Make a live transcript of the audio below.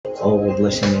Oh,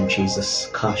 bless your name,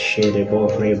 Jesus.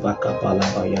 Kasherebo reba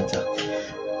kapalabayata.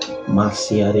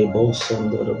 Masiarebo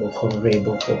sondorebo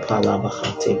korebo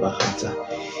kopalabahate bahata.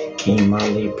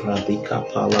 Kimali pradika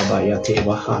palabayate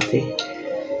bahate.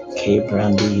 Ke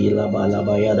brandi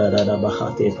labalabayada da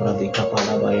bahate pradika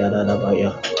palabayada da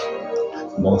baya.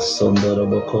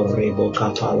 Mosondorebo korebo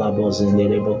kapalabo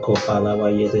zenderebo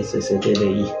kopalabayete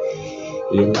sesetei.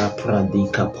 Ila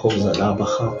pradika posa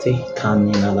labahate.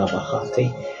 Kanina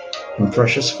labahate. And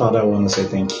precious Father, I want to say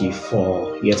thank you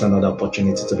for yet another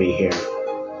opportunity to be here.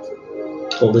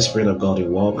 Holy Spirit of God, you're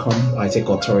welcome. I take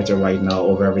authority right now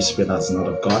over every spirit that's not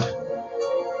of God.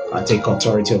 I take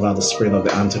authority over the spirit of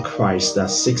the Antichrist that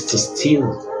seeks to steal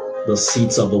the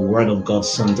seeds of the word of God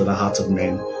sown to the heart of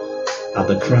men. I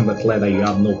decree and declare that you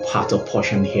have no part or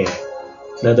portion here.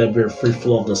 Let there be a free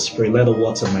flow of the Spirit. Let the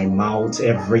words of my mouth,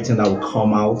 everything that will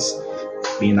come out,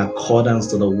 be in accordance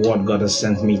to the word God has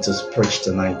sent me to preach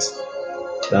tonight.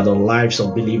 That the lives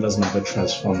of believers might be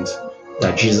transformed,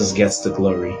 that Jesus gets the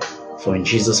glory. For in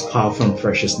Jesus' powerful and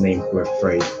precious name we're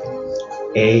prayed.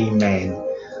 Amen.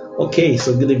 Okay,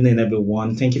 so good evening,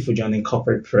 everyone. Thank you for joining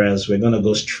Corporate Prayers. We're going to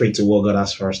go straight to what God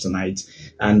has for us tonight.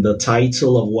 And the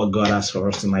title of what God has for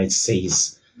us tonight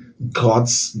says,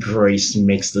 God's grace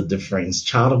makes the difference.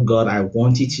 Child of God, I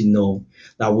want you to know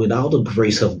that without the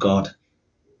grace of God,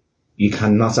 you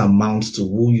cannot amount to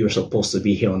who you're supposed to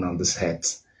be here on this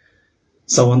earth.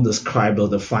 Someone described or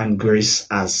defined grace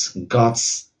as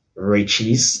God's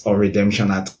riches or redemption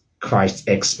at Christ's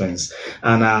expense.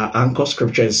 And our anchor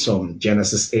scripture is from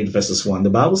Genesis 8 verses 1. The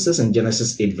Bible says in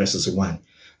Genesis 8 verses 1,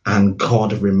 and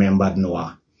God remembered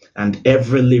Noah and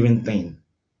every living thing,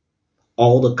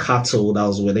 all the cattle that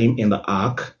was with him in the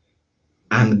ark,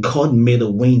 and God made a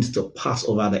wind to pass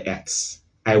over the earth.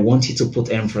 I want you to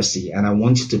put emphasis and I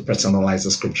want you to personalize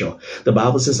the scripture. The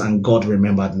Bible says, and God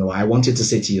remembered Noah. I want you to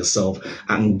say to yourself,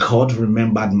 and God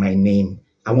remembered my name.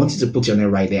 I want you to put your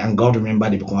name right there. And God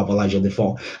remembered Ibukun Abolajo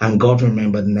before. And God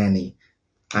remembered Nanny.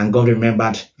 And God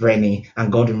remembered Rennie.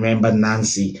 And God remembered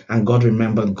Nancy. And God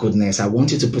remembered Goodness. I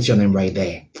want you to put your name right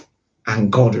there.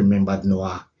 And God remembered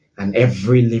Noah. And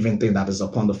every living thing that is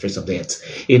upon the face of the earth.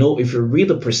 You know, if you read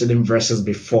the preceding verses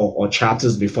before or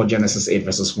chapters before Genesis 8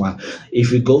 verses 1,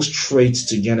 if you go straight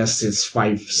to Genesis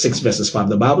 6 verses 5,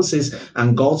 the Bible says,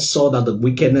 and God saw that the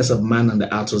wickedness of man on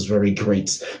the earth was very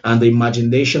great, and the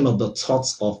imagination of the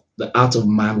thoughts of the heart of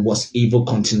man was evil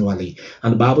continually.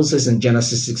 And the Bible says in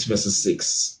Genesis 6 verses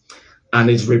 6, and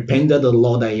it repented the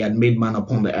Lord that he had made man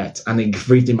upon the earth, and it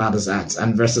grieved him at his heart.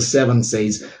 And verse 7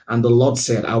 says, and the Lord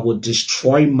said, I will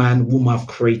destroy man whom I've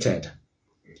created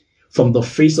from the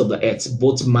face of the earth,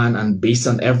 both man and beast,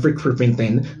 and every creeping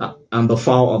thing, and the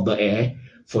fowl of the air,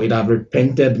 for it had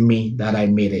repented me that I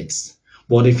made it.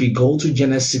 But if you go to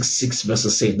Genesis 6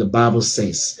 verse 8, the Bible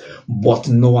says, but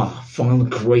Noah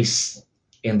found grace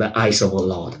in the eyes of the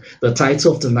Lord. The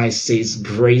title of tonight says,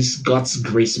 Grace, God's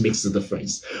grace makes the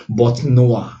difference. But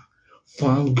Noah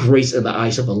found grace in the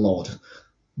eyes of the Lord.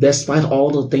 Despite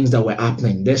all the things that were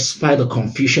happening, despite the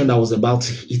confusion that was about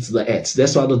to hit the earth,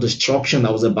 despite the destruction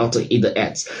that was about to hit the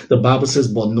earth, the Bible says,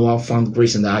 but Noah found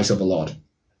grace in the eyes of the Lord.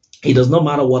 It does not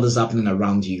matter what is happening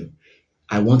around you.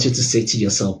 I want you to say to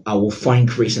yourself, I will find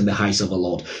grace in the eyes of the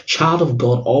Lord. Child of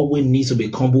God, all we need to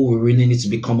become, who we really need to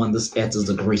become on this earth is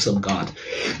the grace of God.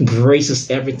 Grace is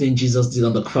everything Jesus did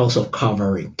on the cross of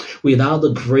Calvary. Without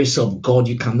the grace of God,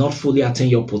 you cannot fully attain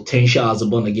your potential as a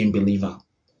born-again believer.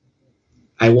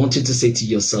 I want you to say to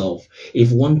yourself,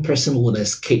 if one person would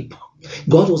escape,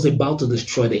 God was about to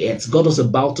destroy the earth. God was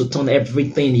about to turn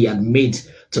everything he had made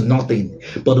to nothing.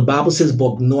 But the Bible says,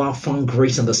 but Noah found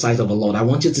grace in the sight of the Lord. I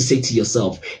want you to say to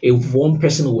yourself, if one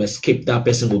person will escape, that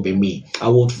person will be me. I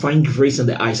will find grace in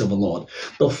the eyes of the Lord.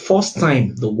 The first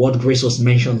time the word grace was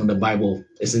mentioned in the Bible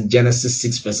is in Genesis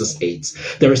 6 verses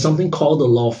 8. There is something called the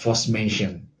law of first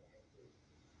mention.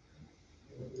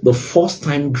 The first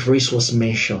time grace was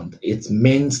mentioned, it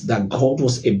meant that God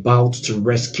was about to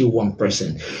rescue one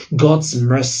person. God's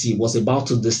mercy was about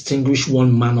to distinguish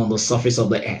one man on the surface of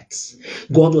the earth.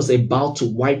 God was about to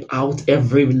wipe out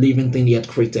every living thing he had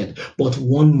created. But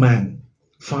one man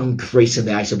found grace in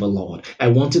the eyes of the Lord. I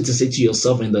want you to say to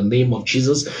yourself, in the name of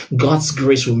Jesus, God's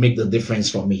grace will make the difference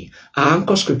for me. Our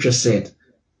anchor scripture said,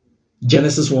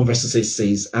 Genesis 1 verse 6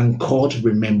 says, and God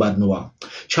remembered Noah.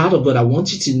 Child of God, I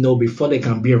want you to know before there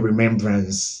can be a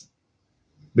remembrance,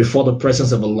 before the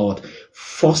presence of the Lord,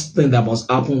 first thing that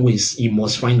must happen is you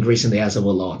must find grace in the eyes of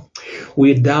the Lord.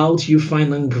 Without you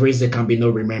finding grace, there can be no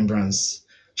remembrance.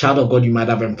 Child of God, you might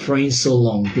have been praying so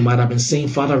long. You might have been saying,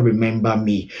 Father, remember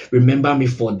me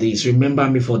for this, remember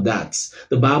me for that.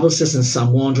 The Bible says in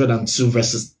Psalm 102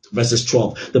 verses verses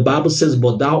 12. The Bible says,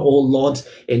 but thou, O Lord,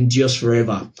 endures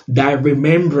forever. Thy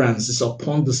remembrance is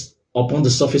upon the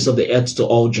surface of the earth to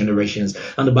all generations.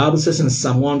 And the Bible says in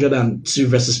Psalm 102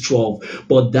 verses 12,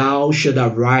 but thou should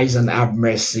arise and have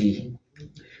mercy.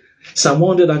 Psalm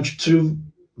 102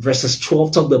 verses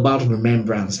 12 talked about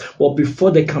remembrance. But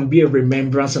before there can be a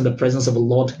remembrance in the presence of the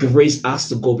Lord, grace has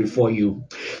to go before you.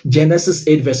 Genesis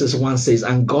 8 verses 1 says,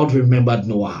 and God remembered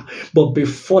Noah. But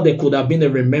before there could have been a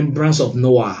remembrance of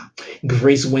Noah,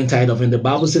 grace went ahead of him. The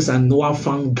Bible says, and Noah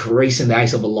found grace in the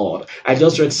eyes of the Lord. I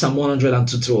just read Psalm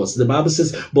 102 to us. The Bible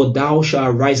says, but thou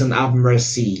shalt arise and have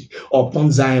mercy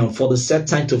upon Zion, for the set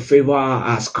time to favor her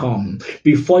has come.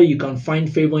 Before you can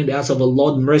find favor in the eyes of the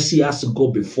Lord, mercy has to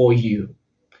go before you.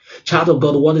 Child of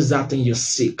God, what is that thing you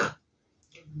seek?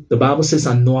 The Bible says,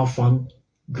 and Noah found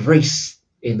grace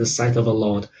in the sight of the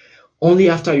Lord. Only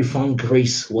after he found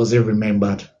grace was he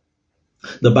remembered.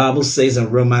 The Bible says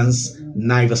in Romans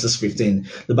 9 verses 15,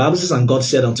 the Bible says, and God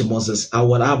said unto Moses, I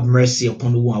will have mercy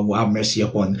upon whom I will have mercy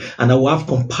upon, and I will have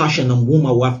compassion on whom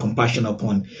I will have compassion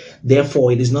upon.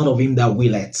 Therefore, it is not of him that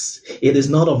willeth, it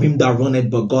is not of him that runneth,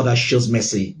 but God that shows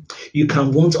mercy. You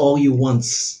can want all you want.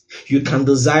 You can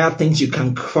desire things, you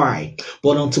can cry,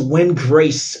 but until when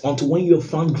you have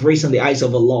found grace in the eyes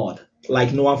of the Lord,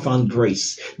 like Noah found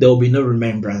grace, there will be no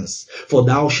remembrance. For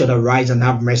thou shalt arise and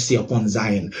have mercy upon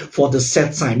Zion. For the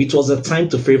set time, it was a time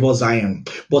to favor Zion,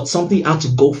 but something had to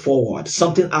go forward.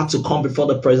 Something had to come before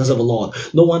the presence of the Lord.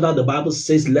 No wonder the Bible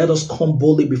says, let us come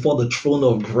boldly before the throne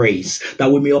of grace,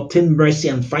 that we may obtain mercy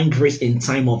and find grace in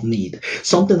time of need.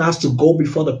 Something has to go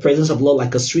before the presence of the Lord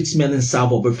like a sweet smelling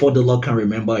savour before the Lord can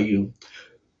remember you.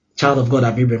 Child of God,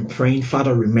 have you been praying?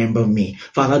 Father, remember me.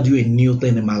 Father, do a new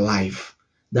thing in my life.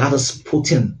 That is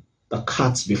putting the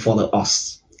carts before the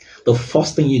horse. The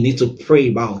first thing you need to pray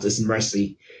about is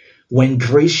mercy. When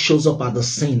grace shows up at the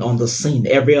scene, on the scene,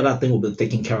 every other thing will be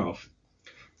taken care of.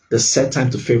 The set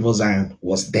time to favor Zion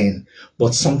was then,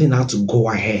 but something had to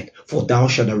go ahead. For thou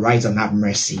shalt arise and have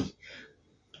mercy.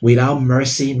 Without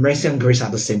mercy, mercy and grace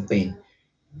are the same thing.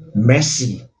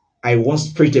 Mercy, I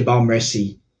once preached about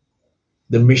mercy,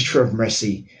 the mystery of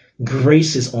mercy.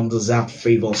 Grace is undeserved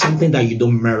favor, something that you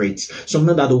don't merit,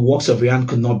 something that the works of your hand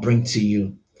could not bring to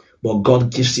you, but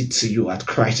God gives it to you at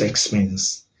Christ's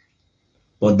expense.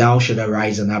 But thou shalt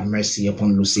arise and have mercy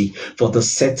upon Lucy, for the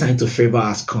set time to favor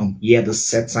has come. Yeah, the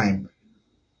set time.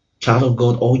 Child of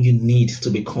God, all you need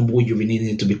to become what you really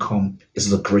need to become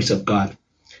is the grace of God.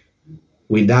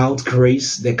 Without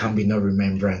grace, there can be no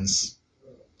remembrance.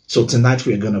 So tonight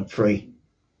we're going to pray.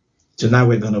 Tonight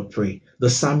we're going to pray. The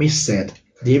psalmist said,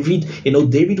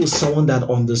 David was someone that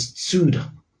understood.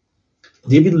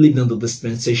 David lived in the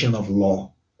dispensation of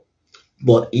law,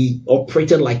 but he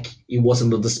operated like he was in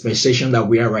the dispensation that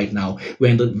we are right now. We're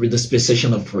in the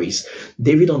dispensation of grace.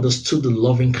 David understood the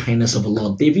loving kindness of the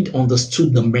Lord. David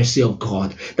understood the mercy of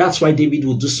God. That's why David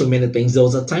would do so many things. There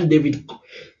was a time David,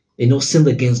 sinned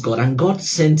against God, and God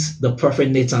sent the prophet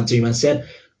Nathan to him and said,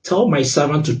 tell my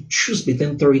servant to choose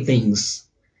between three things.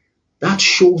 That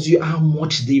shows you how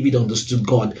much David understood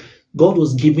God. God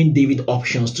was giving David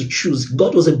options to choose.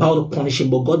 God was about to punish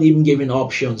him, but God even gave him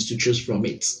options to choose from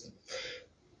it.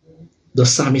 The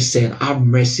psalmist said, have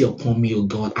mercy upon me, O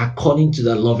God, according to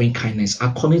the loving kindness,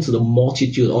 according to the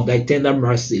multitude of thy tender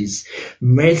mercies.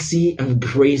 Mercy and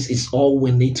grace is all we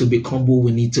need to become who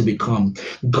we need to become.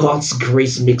 God's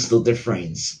grace makes the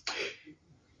difference.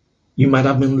 You might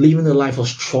have been living a life of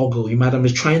struggle. You might have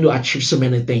been trying to achieve so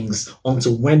many things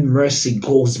until when mercy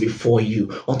goes before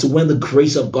you, until when the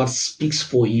grace of God speaks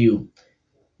for you.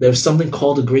 There's something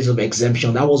called the grace of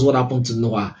exemption. That was what happened to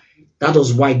Noah. That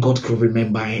was why God could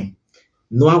remember him.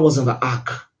 Noah was in the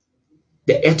ark.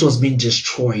 The earth was being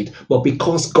destroyed, but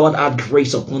because God had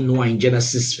grace upon Noah in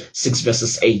Genesis 6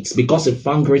 verses 8, because he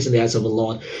found grace in the eyes of the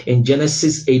Lord, in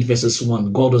Genesis 8 verses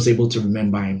 1, God was able to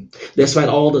remember him. Despite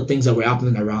all the things that were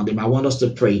happening around him, I want us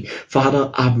to pray,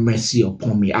 Father, have mercy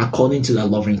upon me, according to thy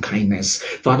loving kindness.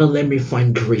 Father, let me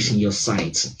find grace in your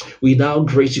sight. Without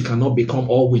grace, you cannot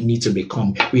become all we need to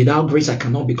become. Without grace, I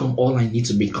cannot become all I need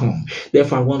to become.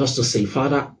 Therefore, I want us to say,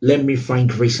 Father, let me find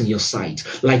grace in your sight.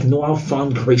 Like Noah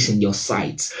found grace in your sight.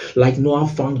 Like Noah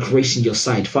found grace in your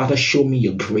sight. Father, show me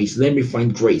your grace. Let me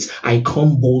find grace. I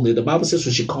come boldly. The Bible says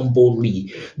we should come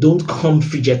boldly. Don't come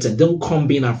fidgeted. Don't come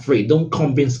being afraid. Don't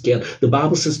come being scared. The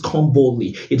Bible says come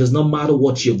boldly. It does not matter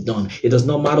what you've done. It does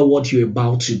not matter what you're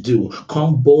about to do.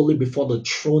 Come boldly before the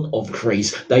throne of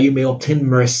grace that you may obtain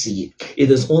mercy. mercy.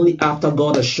 It is only after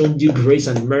God has shown you grace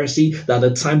and mercy that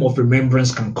the time of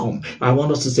remembrance can come. I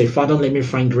want us to say, Father, let me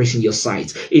find grace in your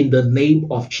sight. In the name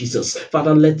of Jesus.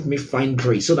 Father, let me find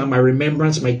grace so that my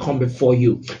remembrance may come before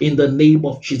you. In the name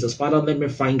of Jesus. Father, let me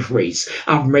find grace.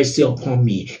 Have mercy upon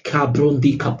me.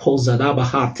 Kabrundi kapoza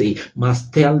dabahate.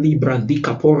 Masteli brandi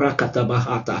kapora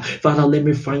katabahata. Father, let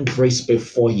me find grace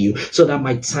before you so that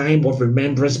my time of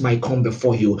remembrance might come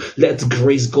before you. Let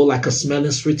grace go like a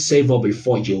smelling sweet savor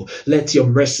before you. Let your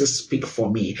mercy speak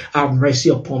for me. Have mercy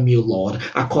upon me, Lord,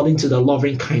 according to the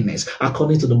loving kindness,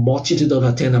 according to the multitude of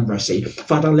the tender mercy.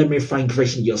 Father, let me find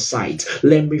grace in your sight.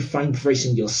 Let me find grace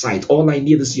in your sight. All I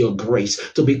need is your grace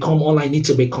to become all I need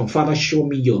to become. Father, show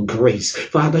me your grace.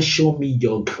 Father, show me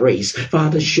your grace.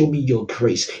 Father, show me your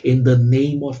grace. In the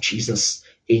name of Jesus.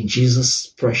 In Jesus'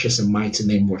 precious and mighty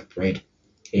name we've prayed.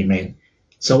 Amen.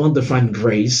 So I want to find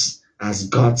grace as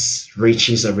God's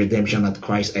riches of redemption at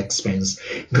Christ's expense.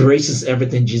 Grace is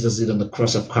everything Jesus did on the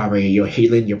cross of Calvary. Your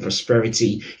healing, your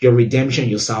prosperity, your redemption,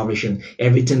 your salvation.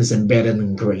 Everything is embedded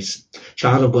in grace.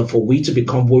 Child of God, for we to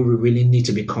become what we really need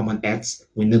to become on earth,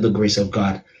 we need the grace of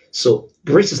God. So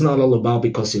grace is not all about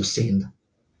because you've sinned.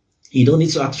 You don't need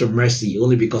to ask for mercy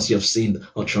only because you have sinned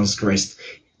or transgressed.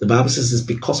 The Bible says it's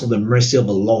because of the mercy of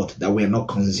the Lord that we are not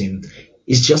consumed.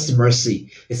 It's just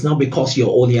mercy. It's not because you're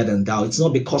holier than thou. It's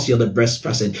not because you're the best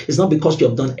person. It's not because you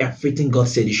have done everything God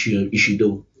said you should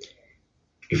do.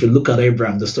 If you look at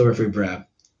Abraham, the story of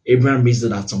Abraham missed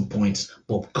it at some point,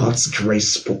 but God's grace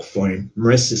spoke for him.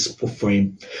 Mercy spoke for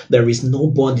him. There is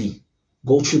nobody,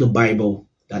 go through the Bible,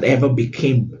 that ever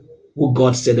became who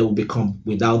God said they will become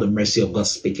without the mercy of God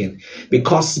speaking.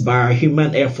 Because by our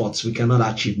human efforts, we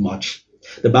cannot achieve much.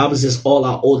 The Bible says all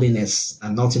our holiness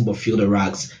are nothing but filthy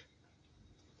rags.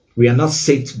 We are not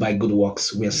saved by good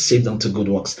works. We are saved unto good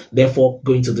works. Therefore,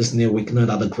 going to this new week, know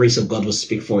that the grace of God will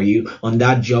speak for you. On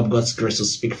that job, God's grace will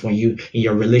speak for you. In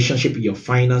your relationship, in your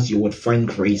finance, you would find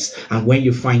grace. And when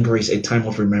you find grace, a time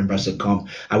of remembrance will come.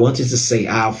 I want you to say,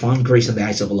 I have found grace in the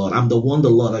eyes of the Lord. I'm the one the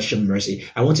Lord has shown mercy.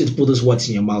 I want you to put those words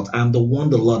in your mouth. I'm the one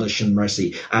the Lord has shown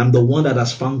mercy. I'm the one that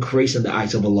has found grace in the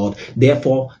eyes of the Lord.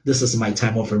 Therefore, this is my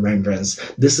time of remembrance.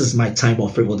 This is my time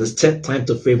of favor. The set time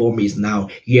to favor me is now.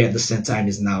 Yeah, the set time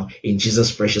is now. In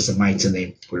Jesus' precious and mighty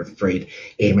name, we're prayed.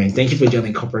 Amen. Thank you for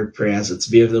joining corporate prayers. It's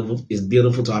beautiful. It's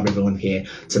beautiful to have everyone here.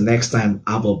 Till next time,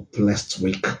 have a blessed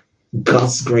week.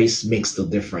 God's grace makes the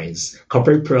difference.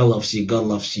 Corporate prayer loves you. God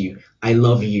loves you. I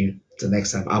love you. Till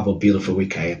next time, have a beautiful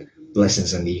week ahead.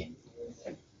 Blessings on you.